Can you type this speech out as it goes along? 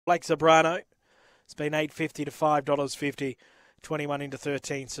Blake Sobrano. It's been $8.50 to $5.50. 21 into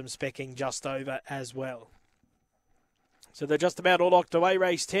 13, some specking just over as well. So they're just about all locked away.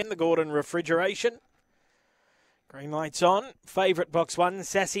 Race 10, the Gordon Refrigeration. Green lights on. Favourite box 1,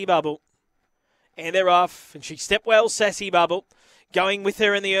 Sassy Bubble. And they're off. And she stepped well, Sassy Bubble. Going with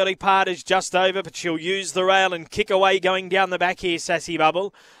her in the early part is just over, but she'll use the rail and kick away going down the back here, Sassy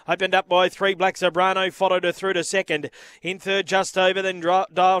Bubble. Opened up by 3, Black Sobrano, followed her through to second. In third, just over, then Dial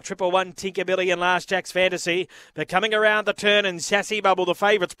 111, Tinkerbilly and Last Jack's Fantasy. They're coming around the turn, and Sassy Bubble, the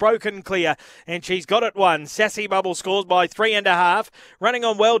favourite's broken clear, and she's got it one. Sassy Bubble scores by 3.5. Running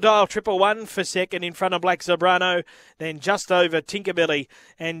on well, Dial 111 for second in front of Black Sobrano. Then just over, Tinkerbilly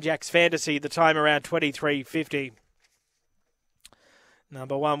and Jack's Fantasy, the time around 23.50.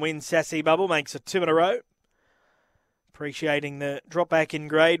 Number 1 wins, Sassy Bubble, makes it 2 in a row. Appreciating the drop back in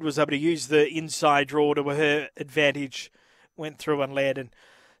grade, was able to use the inside draw to her advantage. Went through and led, and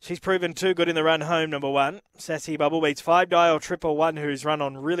she's proven too good in the run home, number 1. Sassy Bubble beats 5 Dial 111, who's run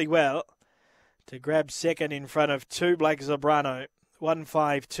on really well, to grab second in front of 2 Black Sobrano,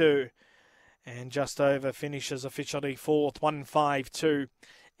 152. And just over finishes officially 4th, 152.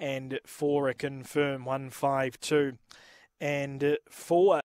 And 4 a confirm, 152. And 4